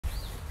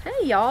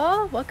Hey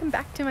y'all, welcome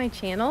back to my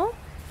channel.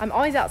 I'm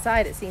always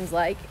outside, it seems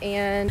like,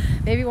 and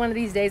maybe one of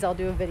these days I'll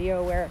do a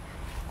video where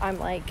I'm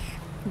like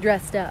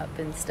dressed up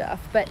and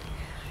stuff, but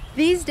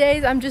these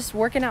days I'm just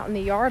working out in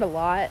the yard a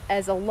lot,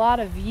 as a lot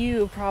of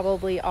you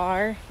probably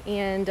are.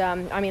 And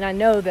I mean, I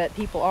know that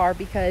people are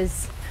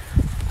because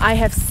I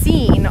have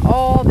seen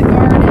all the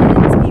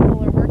gardens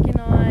people are working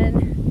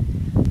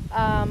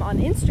on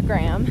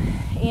Instagram,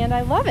 and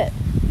I love it.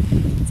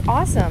 It's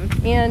awesome.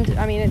 And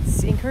I mean,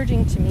 it's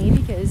encouraging to me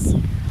because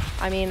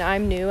I mean,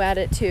 I'm new at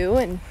it too,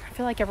 and I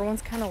feel like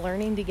everyone's kind of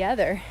learning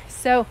together.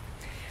 So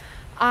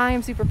I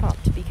am super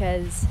pumped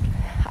because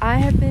I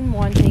have been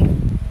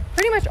wanting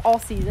pretty much all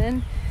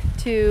season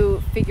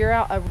to figure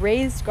out a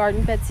raised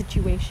garden bed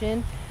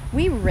situation.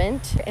 We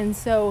rent, and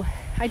so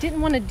I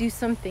didn't want to do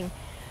something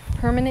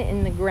permanent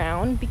in the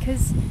ground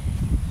because,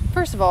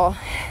 first of all,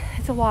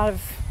 it's a lot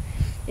of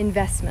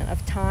investment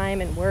of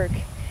time and work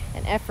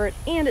and effort,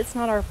 and it's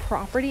not our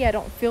property. I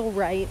don't feel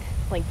right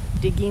like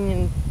digging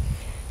and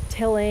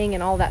tilling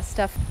and all that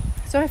stuff.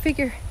 So I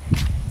figure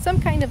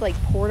some kind of like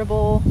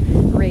portable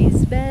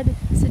raised bed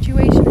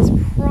situation is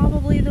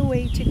probably the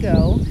way to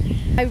go.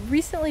 I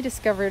recently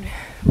discovered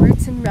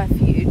Roots and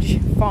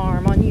Refuge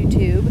Farm on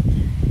YouTube,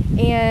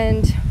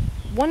 and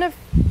one of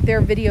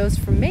their videos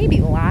from maybe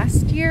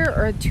last year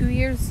or 2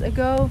 years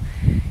ago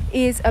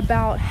is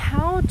about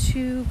how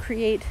to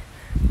create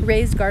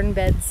raised garden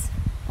beds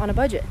on a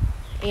budget.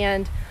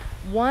 And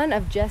one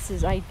of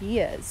Jess's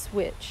ideas,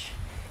 which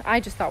I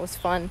just thought was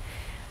fun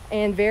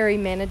and very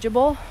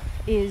manageable,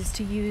 is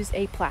to use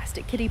a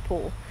plastic kiddie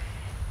pool.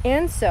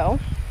 And so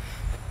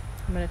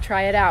I'm gonna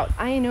try it out.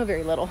 I know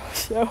very little,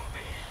 so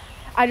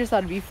I just thought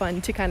it'd be fun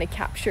to kind of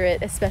capture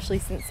it, especially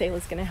since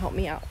Selah's gonna help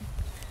me out.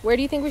 Where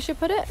do you think we should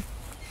put it?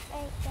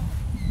 Right there.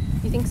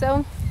 You think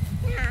so?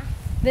 Yeah.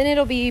 Then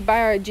it'll be by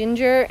our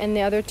ginger and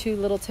the other two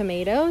little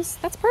tomatoes.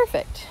 That's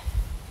perfect.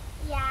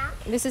 Yeah.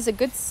 This is a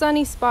good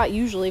sunny spot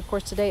usually. Of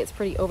course, today it's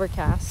pretty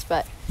overcast,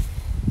 but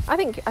I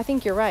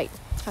think you're right.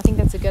 I think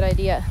that's a good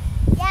idea.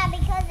 Yeah,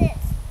 because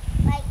it's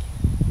like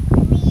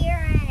clear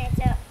and it's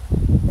a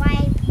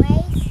wide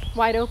place.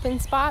 Wide open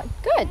spot.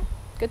 Good.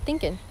 Good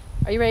thinking.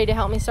 Are you ready to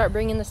help me start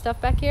bringing the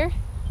stuff back here?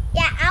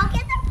 Yeah, I'll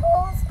get the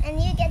poles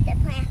and you get the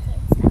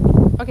planting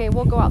stuff. Okay,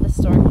 we'll go out this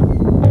door.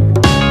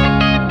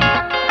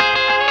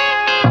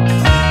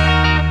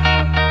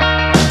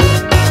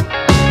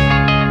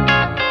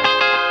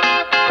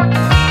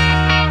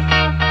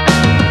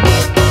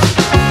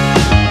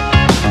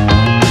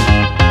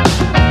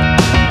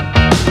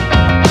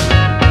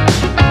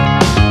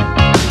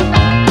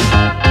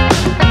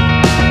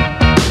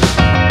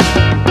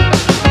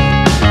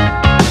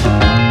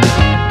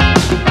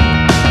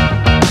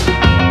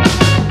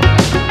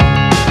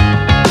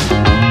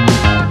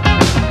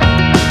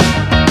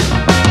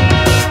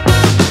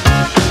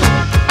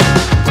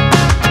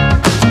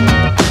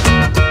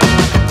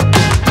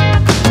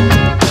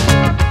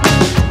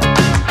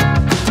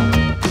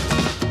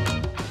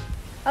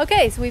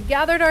 Okay, so we've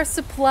gathered our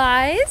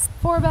supplies.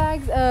 4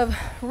 bags of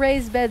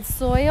raised bed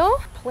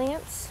soil,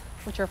 plants,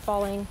 which are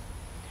falling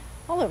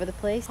all over the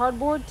place,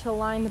 cardboard to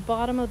line the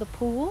bottom of the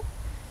pool,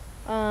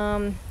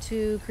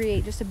 to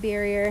create just a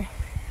barrier,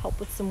 help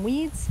with some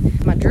weeds.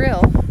 My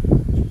drill,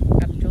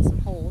 got to drill some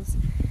holes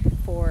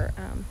for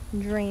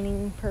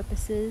draining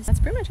purposes. That's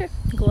pretty much it.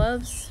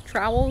 Gloves,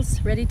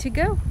 trowels, ready to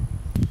go.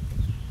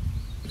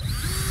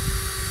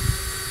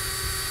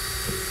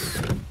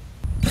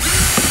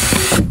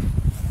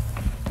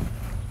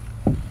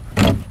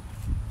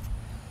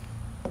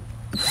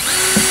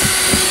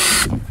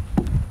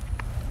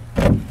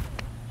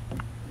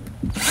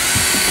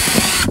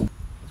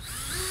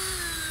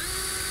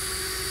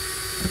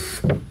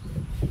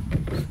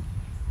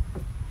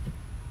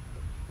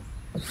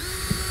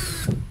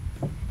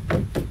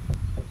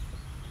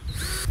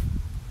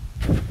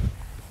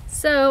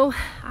 So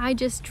I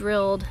just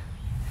drilled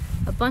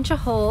a bunch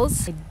of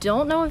holes. I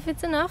don't know if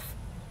it's enough,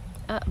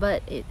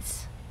 but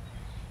it's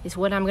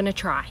what I'm gonna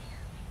try.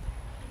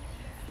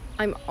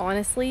 I'm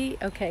honestly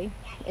okay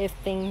if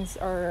things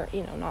are,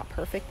 you know, not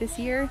perfect this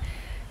year,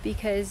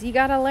 because you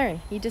gotta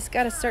learn. You just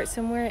gotta start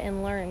somewhere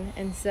and learn.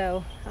 And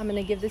so I'm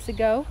gonna give this a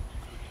go.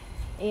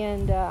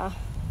 And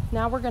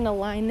now we're gonna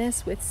line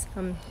this with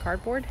some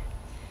cardboard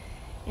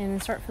and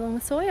then start filling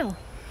with soil.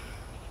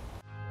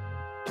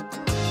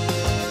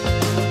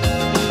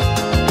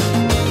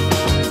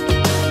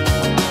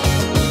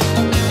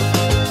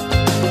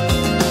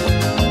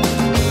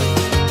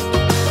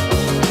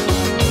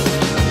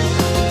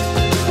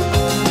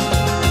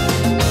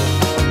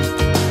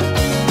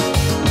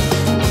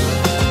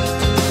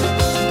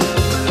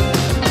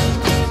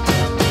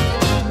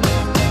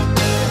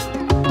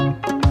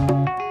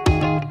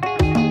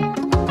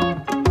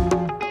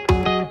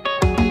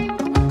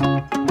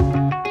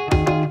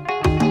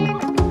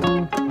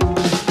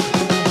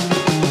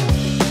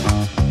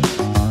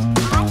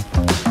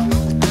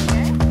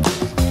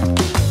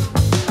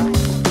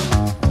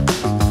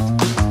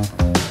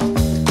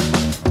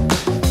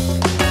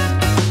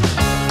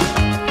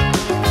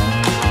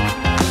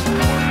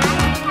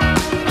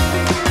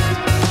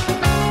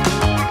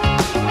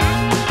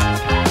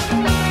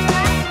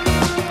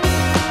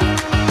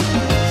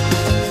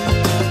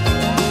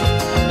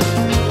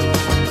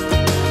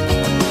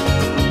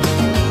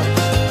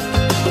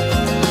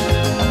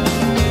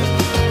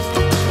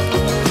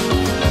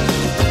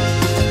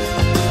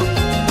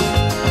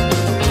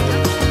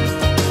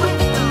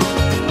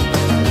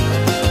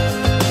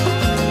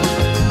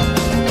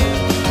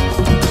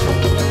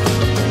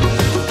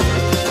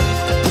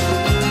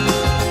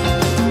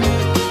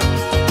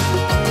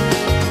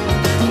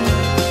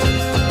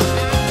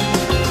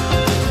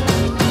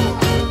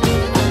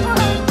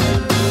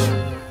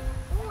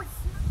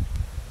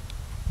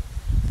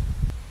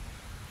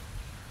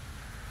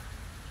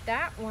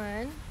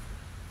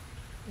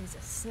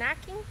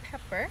 picking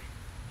pepper.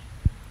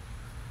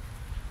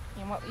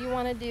 And what you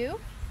want to do?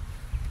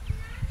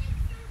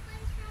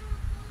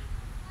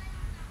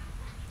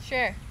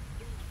 Sure.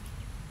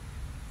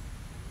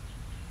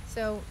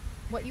 So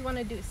what you want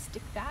to do is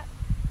stick that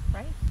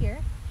right here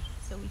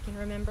so we can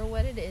remember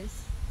what it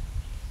is.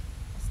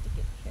 I'll stick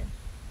it here.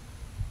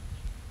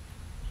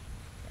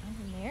 Down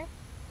in there.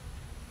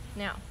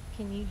 Now,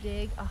 can you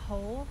dig a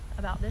hole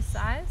about this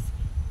size?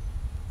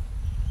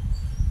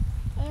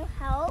 Can you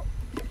help?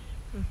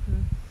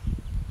 Mm-hmm.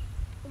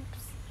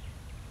 Oops.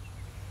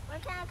 Where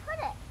can I put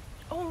it?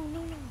 Oh,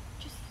 no.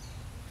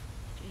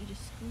 You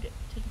just scoot it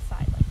to the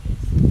side like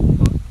this.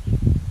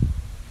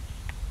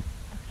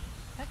 Okay,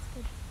 that's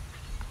good.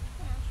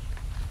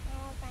 Now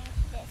we're going to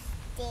just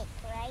stick,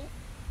 right?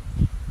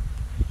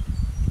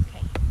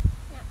 Okay.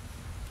 No.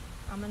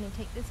 I'm going to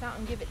take this out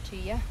and give it to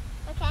you.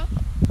 Okay.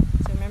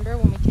 So remember,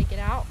 when we take it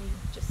out, we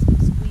just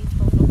squeeze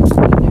the little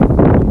container.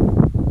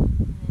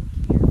 And then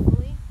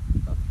carefully,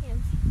 both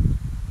hands,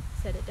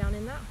 set it down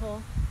in that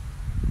hole.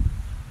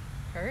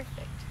 Perfect.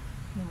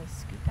 And then we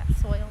scoot that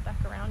soil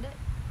back around it.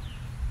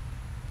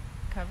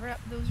 Cover up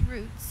those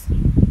roots. Good.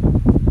 And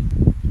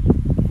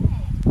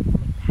we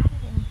pat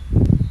it in.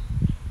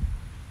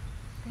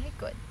 Very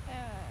good.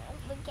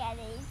 Look at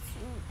it. It's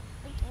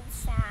looking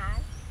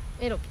sad.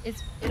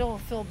 It'll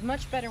feel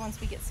much better once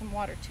we get some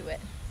water to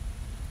it.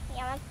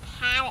 Yeah, let's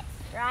pat it,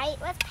 right?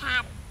 Let's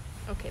pat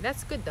it. Okay,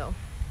 that's good though.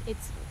 It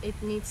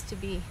needs to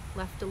be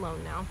left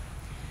alone now.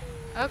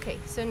 Okay,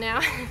 so now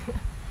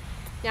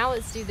now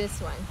let's do this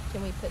one.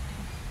 Can we put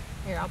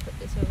here? I'll put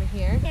this over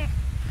here. Here.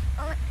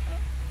 Oh,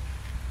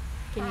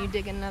 Can you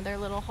dig another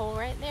little hole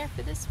right there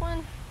for this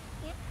one?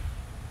 Yep.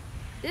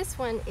 This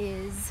one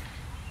is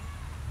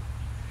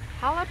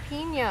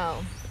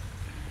jalapeno.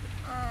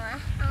 Jalapeno.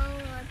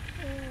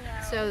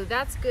 So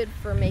that's good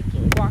for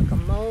making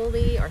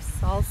guacamole or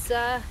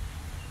salsa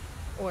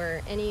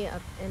or any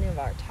of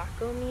our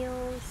taco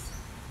meals.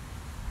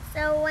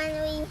 So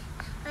when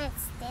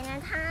it's dinner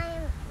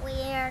time, we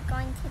are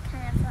going to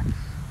kind of,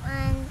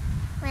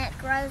 when it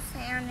grows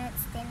and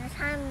it's dinner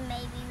time,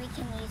 maybe we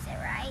can use it,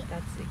 right?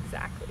 That's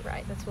exactly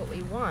right. That's what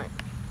we want.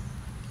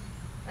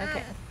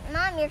 Okay.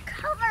 Mom, you're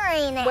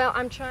covering it. Well,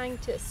 I'm trying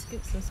to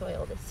scoop some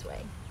soil this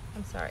way.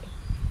 I'm sorry.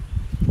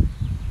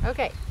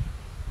 Okay.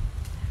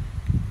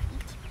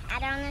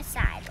 Add on the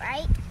side,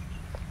 right?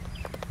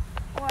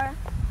 Or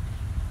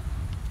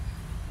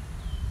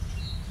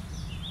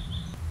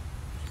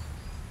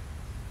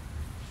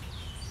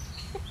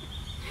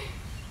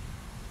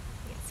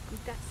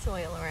scoop that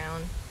soil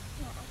around.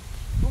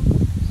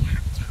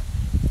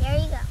 there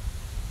you go.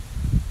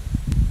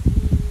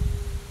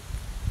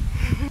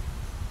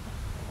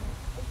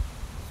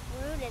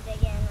 Rooted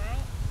again,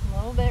 right? A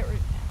little bit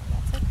root down.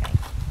 That's okay.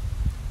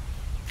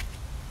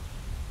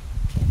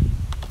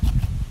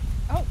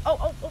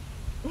 Oh.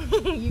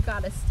 You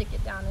gotta stick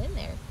it down in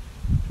there.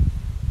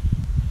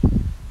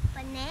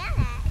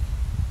 Banana.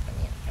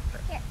 Banana pepper.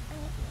 Here, let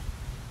me see.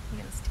 You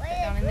gonna stick Wait,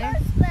 that down in there?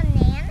 those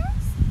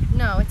bananas?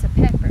 No, it's a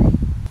pepper.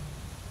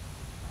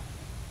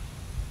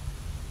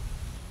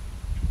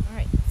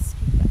 Alright,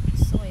 scoop that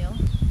soil.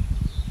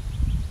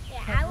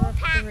 Yeah, Cover I will up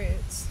pat. the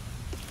roots.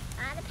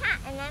 Gotta pat,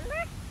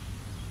 remember?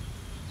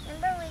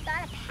 Remember, we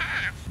gotta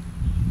pat.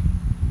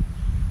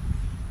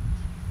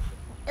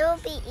 It will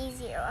be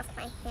easier with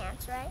my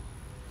hands, right?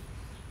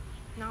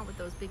 Not with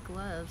those big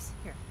gloves.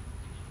 Here.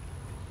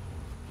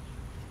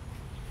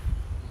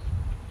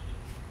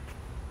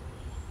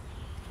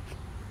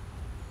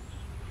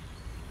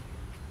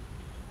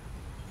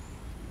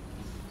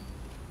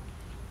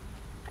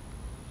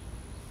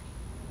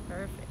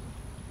 Perfect.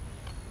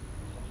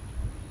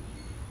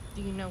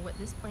 Do you know what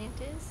this plant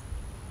is?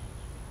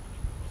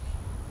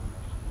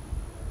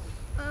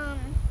 Let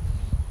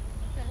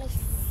me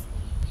see.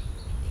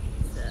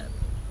 It's a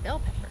bell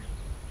pepper.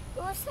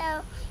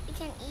 Also, you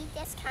can eat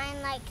this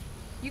kind like,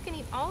 You can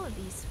eat all of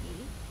these,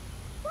 sweetie.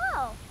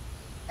 whoa,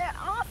 they're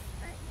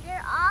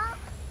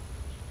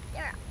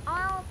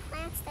all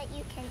plants that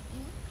you can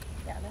eat.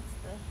 Yeah, that's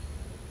the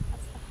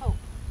hope.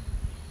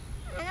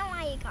 I know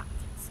why you got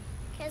this.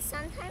 Because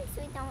sometimes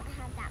we don't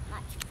have that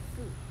much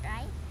food,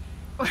 right?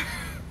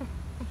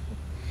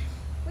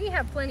 We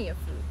have plenty of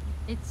food.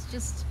 It's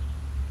just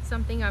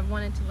something I've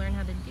wanted to learn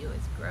how to do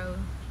is grow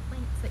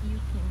plants that you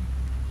can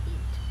eat.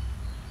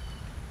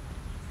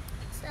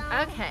 So,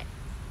 Okay,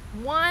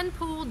 one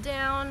pool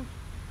down,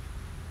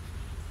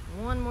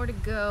 one more to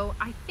go.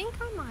 I think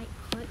I might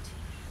put,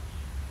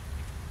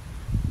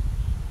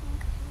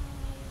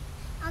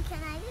 oh, can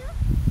I do?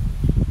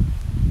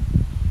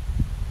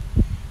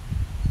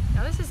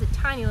 now this is a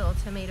tiny little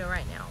tomato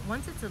right now.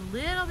 Once it's a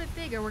little bit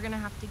bigger, we're gonna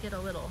have to get a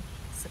little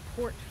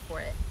support for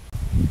it.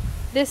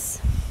 You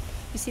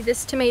see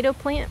this tomato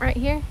plant right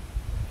here?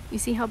 You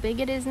see how big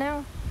it is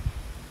now?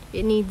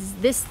 It needs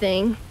this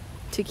thing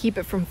to keep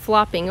it from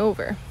flopping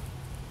over.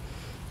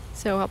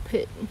 So I'll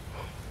put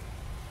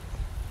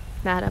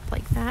that up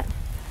like that.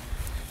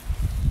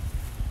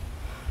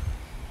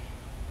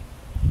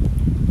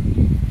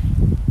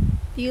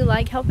 Do you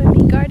like helping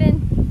me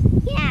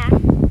garden? Yeah.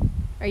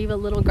 Are you a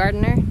little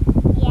gardener?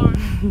 Yeah.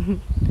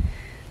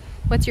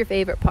 What's your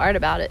favorite part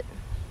about it?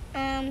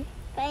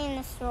 Putting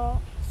the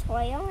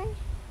soil in.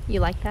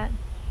 You like that?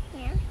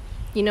 Yeah.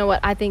 You know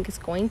what I think is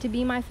going to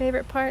be my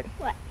favorite part?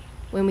 What?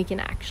 When we can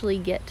actually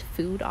get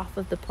food off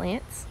of the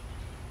plants.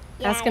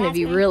 Yeah, That's going to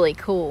be really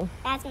cool.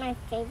 That's my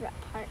favorite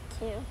part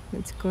too.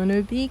 It's going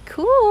to be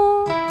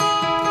cool.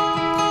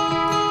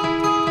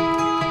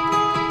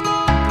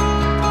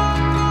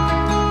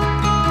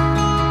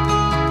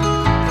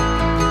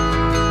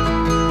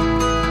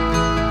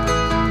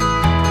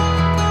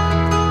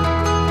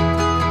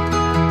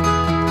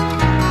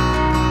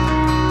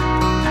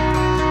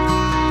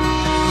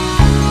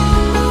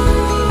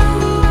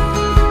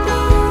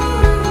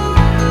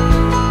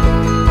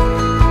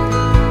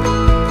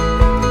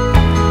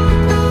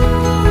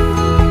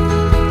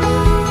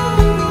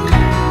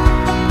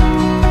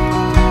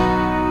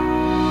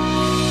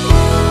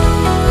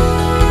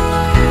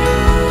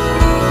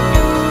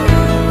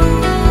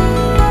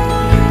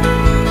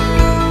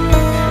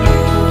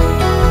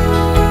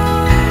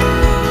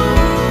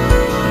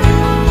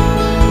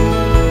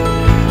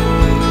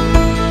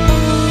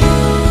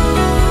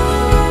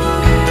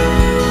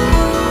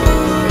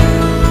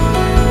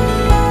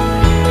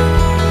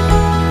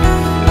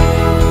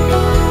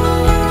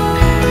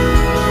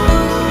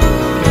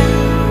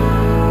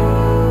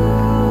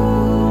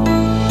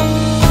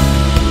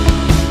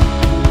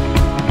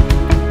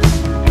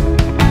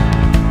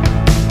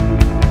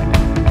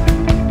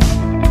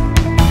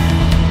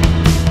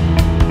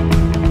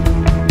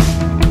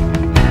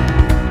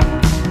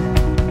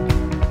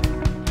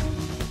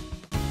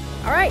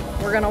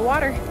 We're gonna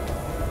water.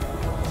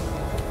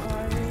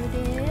 Water it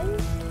in.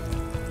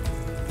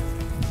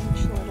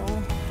 Each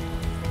little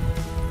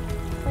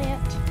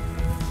plant.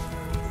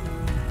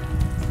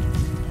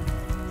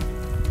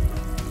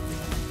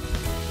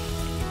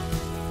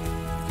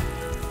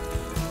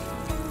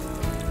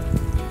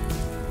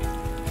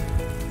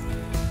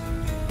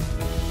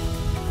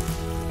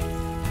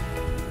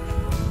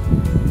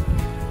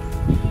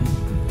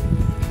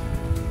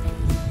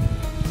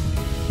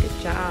 Good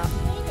job.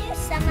 Can you do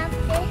some of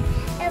this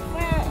if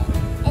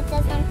it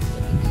doesn't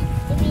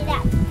to be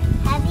that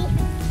heavy?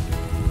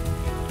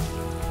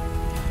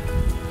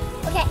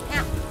 Okay,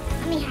 now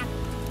let me have it.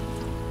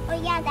 Oh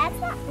yeah, that's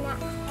not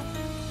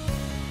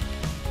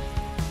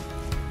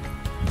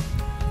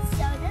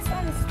so this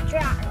one's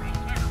dry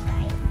right now,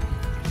 right?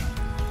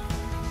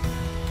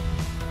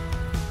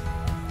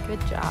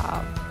 Good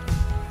job.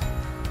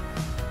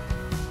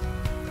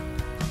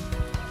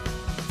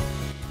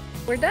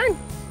 We're done.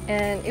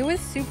 And it was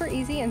super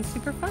easy and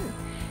super fun.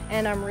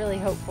 And I'm really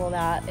hopeful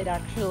that it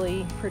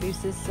actually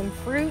produces some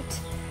fruit.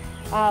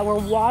 We're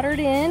watered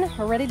in,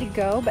 we're ready to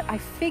go, but I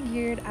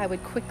figured I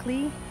would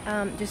quickly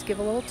just give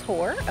a little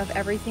tour of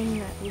everything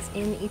that is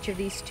in each of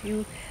these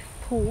two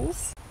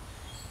pools.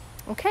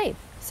 Okay,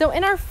 so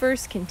in our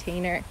first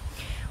container,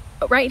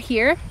 right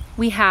here,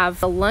 we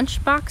have a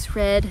lunchbox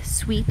red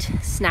sweet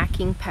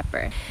snacking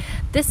pepper.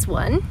 This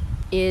one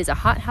is a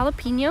hot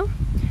jalapeno.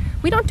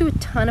 We don't do a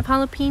ton of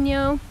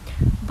jalapeno,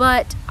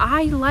 but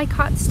I like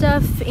hot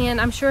stuff, and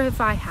I'm sure if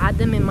I had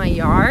them in my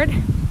yard,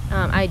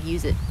 I'd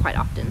use it quite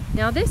often.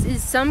 Now this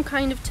is some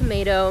kind of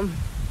tomato.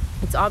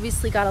 It's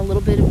obviously got a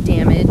little bit of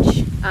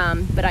damage,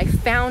 but I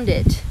found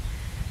it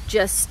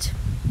just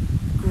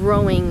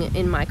growing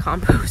in my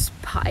compost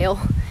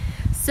pile.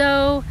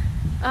 So,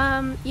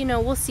 you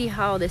know, we'll see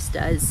how this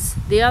does.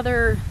 The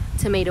other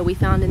tomato we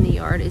found in the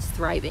yard is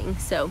thriving.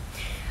 So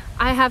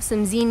I have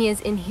some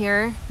zinnias in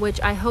here, which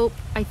I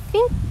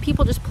think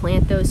people just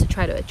plant those to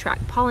try to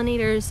attract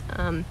pollinators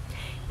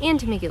and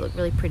to make it look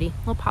really pretty.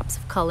 Little pops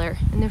of color,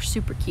 and they're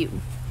super cute.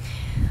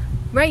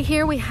 Right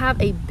here we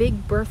have a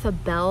big Bertha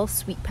Bell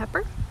sweet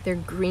pepper. They're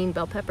green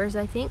bell peppers,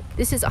 I think.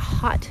 This is a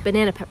hot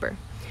banana pepper.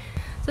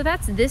 So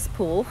that's this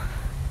pool,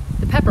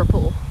 the pepper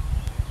pool.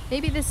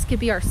 Maybe this could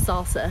be our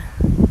salsa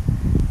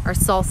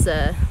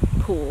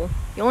pool.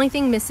 The only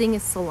thing missing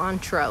is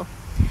cilantro.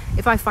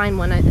 If I find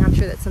one, I'm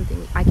sure that's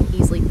something I can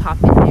easily pop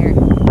in there.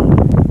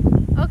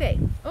 Okay,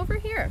 over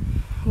here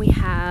we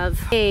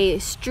have a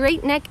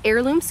straight neck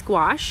heirloom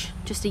squash,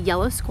 just a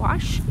yellow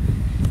squash.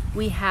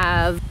 We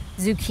have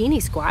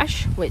zucchini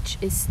squash, which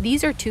is,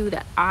 these are two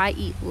that I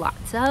eat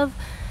lots of.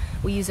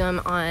 We use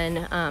them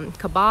on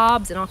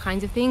kebabs and all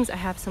kinds of things. I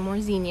have some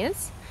more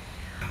zinnias.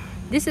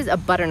 This is a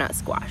butternut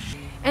squash.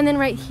 And then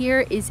right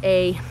here is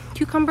a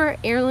cucumber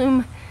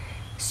heirloom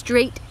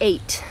straight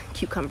 8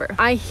 cucumber.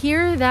 I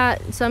hear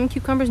that some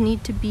cucumbers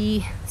need to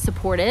be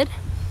supported.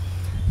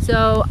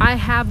 So I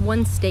have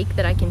one stake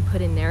that I can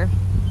put in there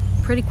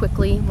pretty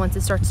quickly once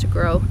it starts to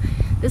grow.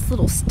 This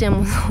little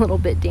stem was a little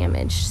bit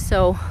damaged,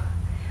 so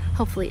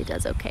hopefully it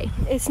does okay.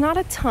 It's not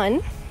a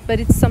ton, but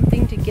it's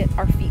something to get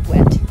our feet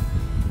wet.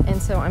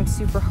 And so I'm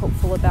super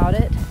hopeful about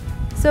it.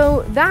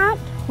 So that,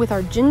 with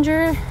our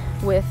ginger,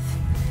 with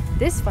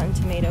this fun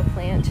tomato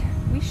plant,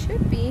 we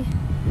should be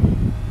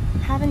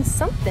having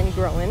something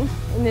growing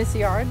in this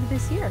yard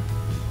this year.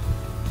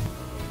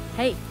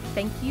 Hey,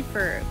 thank you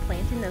for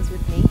planting those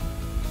with me.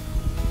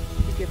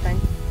 Did you have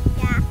fun?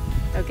 Yeah.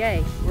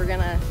 Okay, we're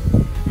gonna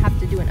have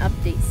to do an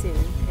update soon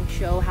and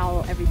show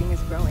how everything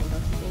is growing,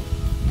 don't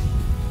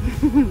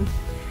you think?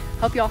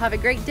 Hope y'all have a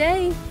great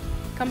day.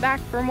 Come back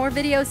for more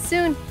videos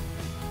soon.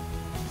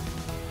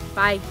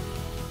 Bye.